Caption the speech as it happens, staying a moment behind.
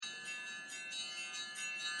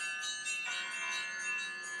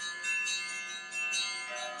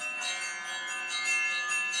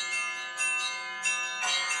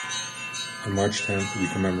On March 10th, we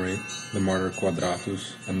commemorate the martyr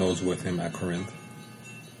Quadratus and those with him at Corinth,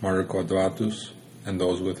 martyr Quadratus and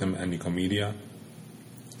those with him at Nicomedia,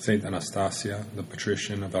 Saint Anastasia, the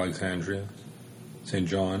patrician of Alexandria, Saint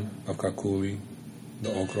John of Kakuli, the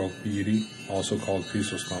Okropiri, also called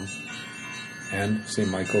Chrysostom, and Saint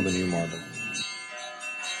Michael the new martyr.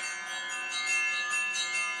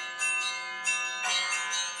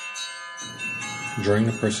 During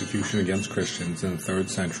the persecution against Christians in the 3rd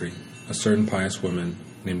century, a certain pious woman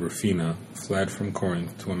named Rufina fled from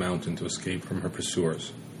Corinth to a mountain to escape from her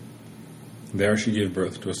pursuers. There she gave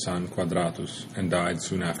birth to a son, Quadratus, and died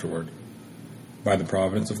soon afterward. By the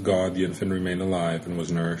providence of God, the infant remained alive and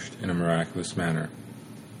was nourished in a miraculous manner.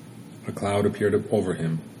 A cloud appeared over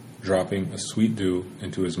him, dropping a sweet dew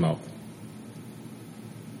into his mouth.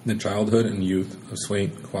 The childhood and youth of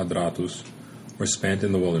Saint Quadratus were spent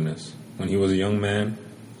in the wilderness. When he was a young man,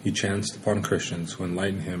 he chanced upon Christians who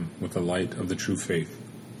enlightened him with the light of the true faith.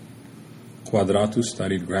 Quadratus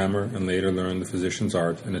studied grammar and later learned the physician's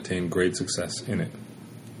art and attained great success in it.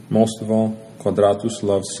 Most of all, Quadratus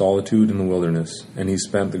loved solitude in the wilderness, and he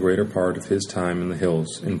spent the greater part of his time in the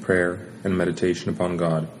hills in prayer and meditation upon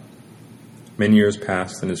God. Many years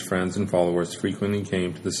passed, and his friends and followers frequently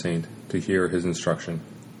came to the saint to hear his instruction.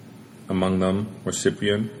 Among them were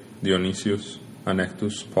Cyprian, Dionysius,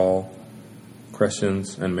 Annectus, Paul,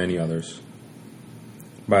 Crescens, and many others.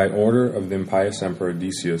 By order of the impious Emperor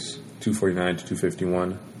Decius,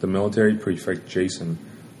 249-251, the military prefect Jason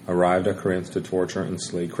arrived at Corinth to torture and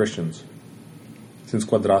slay Christians. Since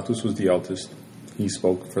Quadratus was the eldest, he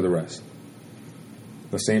spoke for the rest.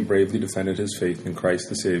 The saint bravely defended his faith in Christ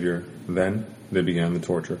the Savior. Then they began the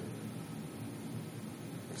torture.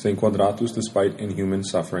 Saint Quadratus, despite inhuman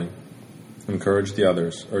suffering, encouraged the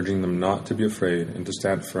others, urging them not to be afraid and to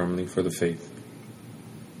stand firmly for the faith.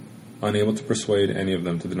 Unable to persuade any of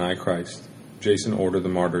them to deny Christ, Jason ordered the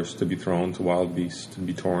martyrs to be thrown to wild beasts to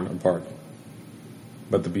be torn apart.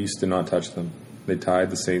 But the beasts did not touch them. They tied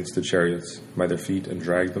the saints to chariots by their feet and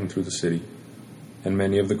dragged them through the city, and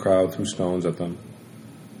many of the crowd threw stones at them.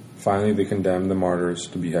 Finally, they condemned the martyrs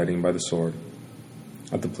to beheading by the sword.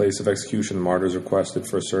 At the place of execution, the martyrs requested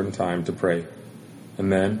for a certain time to pray,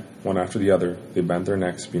 and then, one after the other, they bent their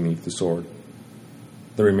necks beneath the sword.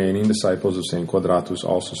 The remaining disciples of Saint Quadratus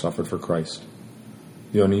also suffered for Christ.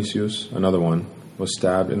 Dionysius, another one, was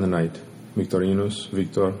stabbed in the night. Victorinus,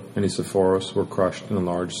 Victor, and Nicephorus were crushed in a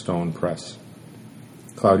large stone press.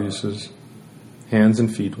 Claudius's hands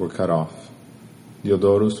and feet were cut off.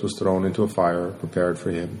 Diodorus was thrown into a fire prepared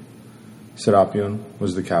for him. Serapion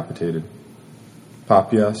was decapitated.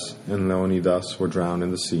 Papias and Leonidas were drowned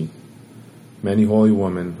in the sea. Many holy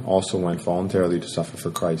women also went voluntarily to suffer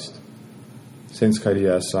for Christ. Saints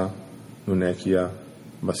Cariessa, Nunecia,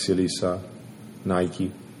 Basilissa,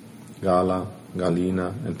 Nike, Gala,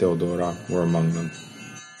 Galina, and Theodora were among them.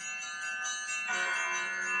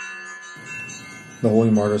 The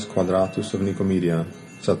holy martyrs Quadratus of Nicomedia,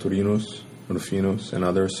 Saturninus, Rufinus, and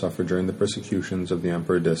others suffered during the persecutions of the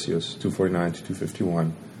Emperor Decius,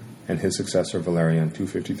 249-251, and his successor Valerian,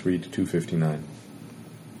 253-259.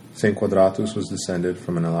 Saint Quadratus was descended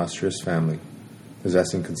from an illustrious family,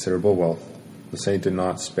 possessing considerable wealth. The saint did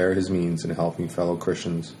not spare his means in helping fellow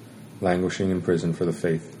Christians languishing in prison for the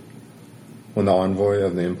faith. When the envoy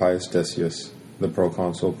of the impious Decius, the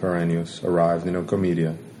proconsul Perennius, arrived in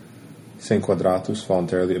Nicomedia, Saint Quadratus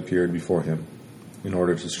voluntarily appeared before him, in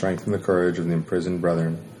order to strengthen the courage of the imprisoned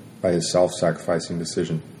brethren by his self-sacrificing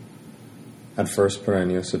decision. At first,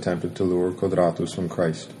 Perennius attempted to lure Quadratus from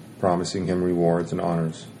Christ, promising him rewards and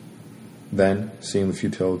honors. Then, seeing the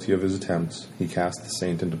futility of his attempts, he cast the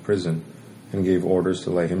saint into prison and gave orders to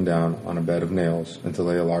lay him down on a bed of nails and to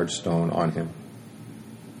lay a large stone on him.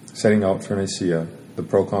 Setting out for Nicaea, the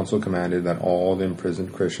proconsul commanded that all the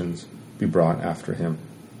imprisoned Christians be brought after him.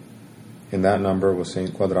 In that number was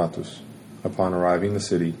Saint Quadratus. Upon arriving in the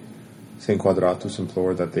city, Saint Quadratus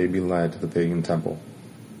implored that they be led to the pagan temple.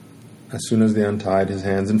 As soon as they untied his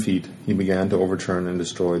hands and feet, he began to overturn and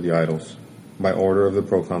destroy the idols. By order of the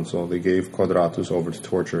proconsul, they gave Quadratus over to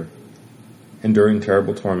torture. Enduring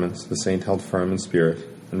terrible torments, the saint held firm in spirit,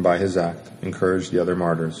 and by his act encouraged the other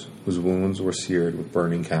martyrs, whose wounds were seared with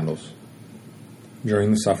burning candles.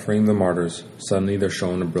 During the suffering of the martyrs, suddenly there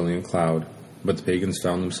shone a brilliant cloud, but the pagans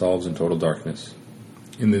found themselves in total darkness.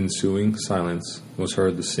 In the ensuing silence was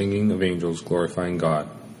heard the singing of angels glorifying God.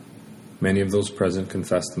 Many of those present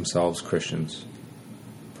confessed themselves Christians.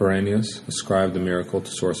 Perennius ascribed the miracle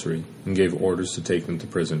to sorcery and gave orders to take them to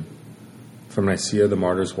prison. From Nicaea the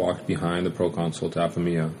martyrs walked behind the proconsul to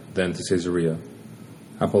Apamea, then to Caesarea.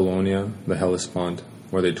 Apollonia, the Hellespont,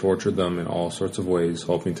 where they tortured them in all sorts of ways,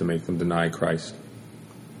 hoping to make them deny Christ.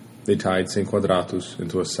 They tied St. Quadratus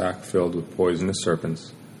into a sack filled with poisonous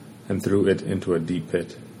serpents and threw it into a deep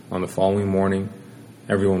pit. On the following morning,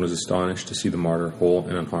 everyone was astonished to see the martyr whole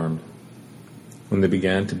and unharmed. When they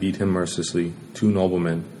began to beat him mercilessly, two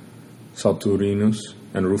noblemen, Saturinus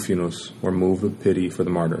and Rufinus, were moved with pity for the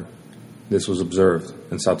martyr. This was observed,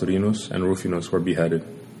 and Saturinus and Rufinus were beheaded.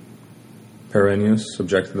 Perennius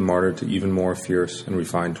subjected the martyr to even more fierce and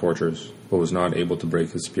refined tortures, but was not able to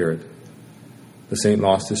break his spirit. The saint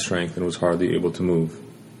lost his strength and was hardly able to move.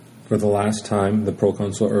 For the last time, the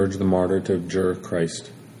proconsul urged the martyr to abjure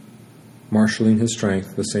Christ. Marshalling his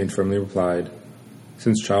strength, the saint firmly replied,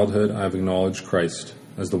 "Since childhood I have acknowledged Christ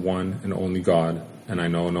as the one and only God, and I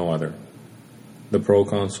know no other." The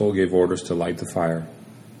proconsul gave orders to light the fire,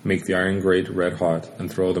 make the iron grate red hot,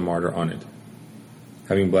 and throw the martyr on it.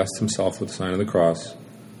 Having blessed himself with the sign of the cross,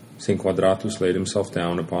 St. Quadratus laid himself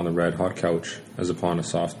down upon the red-hot couch as upon a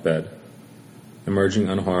soft bed, emerging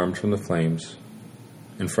unharmed from the flames.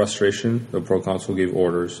 In frustration, the proconsul gave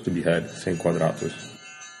orders to behead St. Quadratus.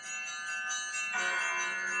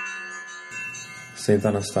 St.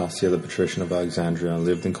 Anastasia, the patrician of Alexandria,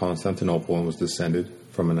 lived in Constantinople and was descended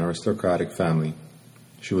from an aristocratic family.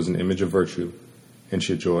 She was an image of virtue, and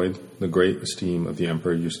she enjoyed the great esteem of the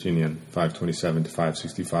Emperor Justinian, 527 to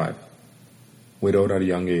 565. Widowed at a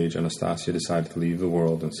young age, Anastasia decided to leave the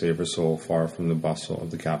world and save her soul far from the bustle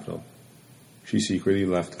of the capital. She secretly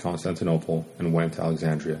left Constantinople and went to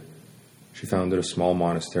Alexandria. She founded a small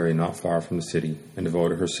monastery not far from the city and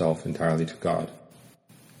devoted herself entirely to God.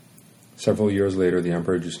 Several years later, the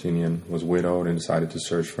Emperor Justinian was widowed and decided to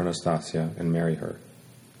search for Anastasia and marry her.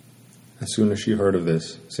 As soon as she heard of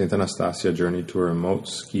this, St. Anastasia journeyed to a remote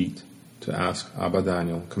skeet to ask Abba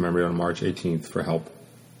Daniel, commemorated on March 18th, for help.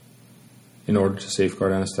 In order to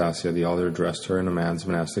safeguard Anastasia, the elder dressed her in a man's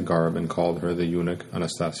monastic garb and called her the eunuch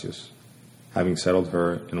Anastasius. Having settled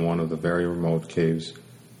her in one of the very remote caves,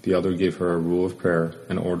 the elder gave her a rule of prayer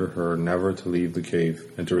and ordered her never to leave the cave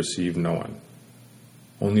and to receive no one.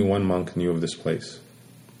 Only one monk knew of this place.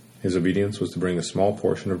 His obedience was to bring a small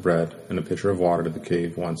portion of bread and a pitcher of water to the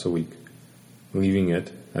cave once a week, leaving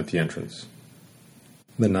it at the entrance.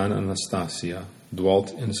 The nun Anastasia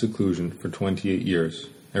dwelt in seclusion for 28 years.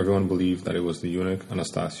 Everyone believed that it was the eunuch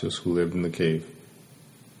Anastasius who lived in the cave.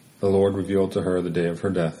 The Lord revealed to her the day of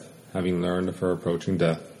her death. Having learned of her approaching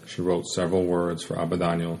death, she wrote several words for Abba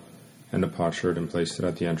Daniel and a potsherd and placed it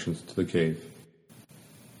at the entrance to the cave.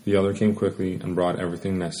 The elder came quickly and brought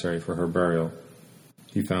everything necessary for her burial.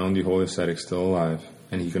 He found the holy ascetic still alive,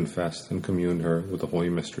 and he confessed and communed her with the holy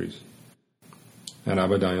mysteries. At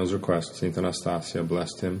Abba Daniel's request, St. Anastasia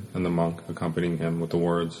blessed him and the monk accompanying him with the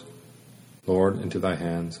words, "Lord, into thy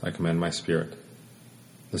hands I commend my spirit."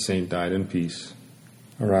 The saint died in peace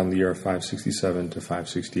around the year 567 to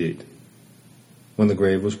 568. When the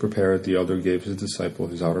grave was prepared, the elder gave his disciple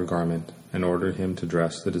his outer garment and ordered him to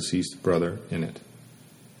dress the deceased brother in it.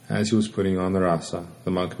 As he was putting on the rasa,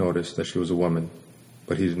 the monk noticed that she was a woman,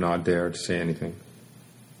 but he did not dare to say anything.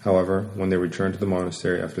 However, when they returned to the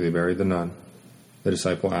monastery after they buried the nun, the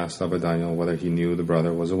disciple asked Abba Daniel whether he knew the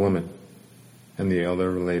brother was a woman, and the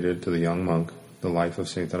elder related to the young monk the life of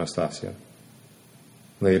St. Anastasia.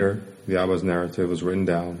 Later, the Abba's narrative was written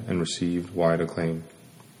down and received wide acclaim.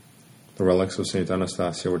 The relics of St.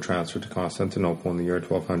 Anastasia were transferred to Constantinople in the year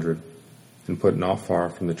 1200 and put not far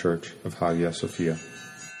from the church of Hagia Sophia.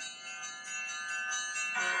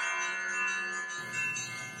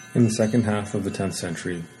 In the second half of the 10th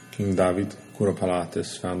century, King David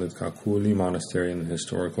Kuropalatis founded Kakuli Monastery in the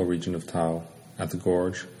historical region of Tao, at the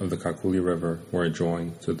gorge of the Kakuli River where it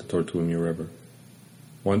joins to the Tortumi River.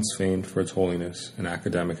 Once famed for its holiness and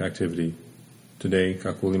academic activity, today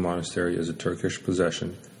Kakuli Monastery is a Turkish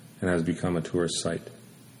possession and has become a tourist site.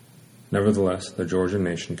 Nevertheless, the Georgian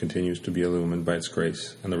nation continues to be illumined by its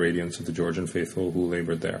grace and the radiance of the Georgian faithful who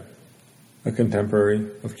labored there. A contemporary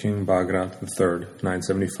of King Bagrat III,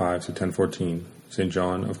 975 to 1014, St.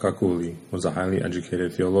 John of Kakuli was a highly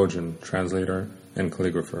educated theologian, translator, and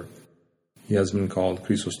calligrapher. He has been called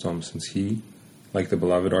Chrysostom since he, like the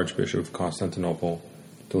beloved Archbishop of Constantinople,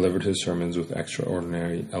 delivered his sermons with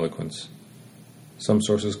extraordinary eloquence. Some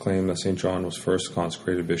sources claim that St. John was first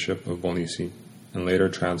consecrated Bishop of Bolnisi and later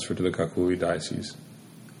transferred to the Kakuli diocese.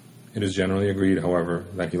 It is generally agreed, however,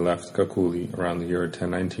 that he left Kakuli around the year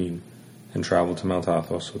 1019 and traveled to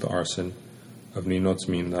Maltathos with Arsen of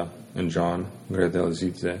Ninotsminda and John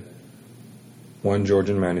Gredelzidze. One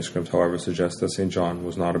Georgian manuscript, however, suggests that St. John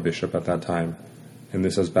was not a bishop at that time, and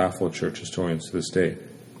this has baffled church historians to this day.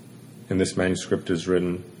 In this manuscript is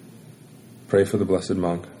written, "Pray for the blessed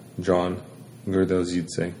monk, John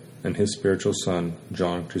Gurdelzidze, and his spiritual son,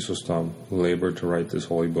 John Chrysostom, who labored to write this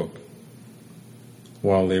holy book.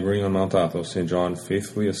 While laboring on Mount Athos, St. John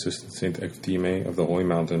faithfully assisted St. Ectime of the Holy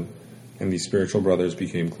Mountain, and these spiritual brothers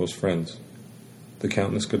became close friends. The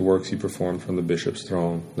countless good works he performed from the bishop's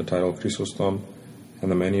throne, the title Chrysostom,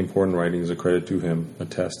 and the many important writings accredited to him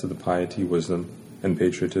attest to the piety, wisdom, and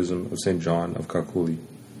patriotism of St. John of Kakuli.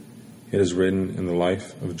 It is written in the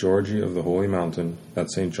life of Georgie of the Holy Mountain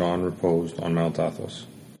that St. John reposed on Mount Athos.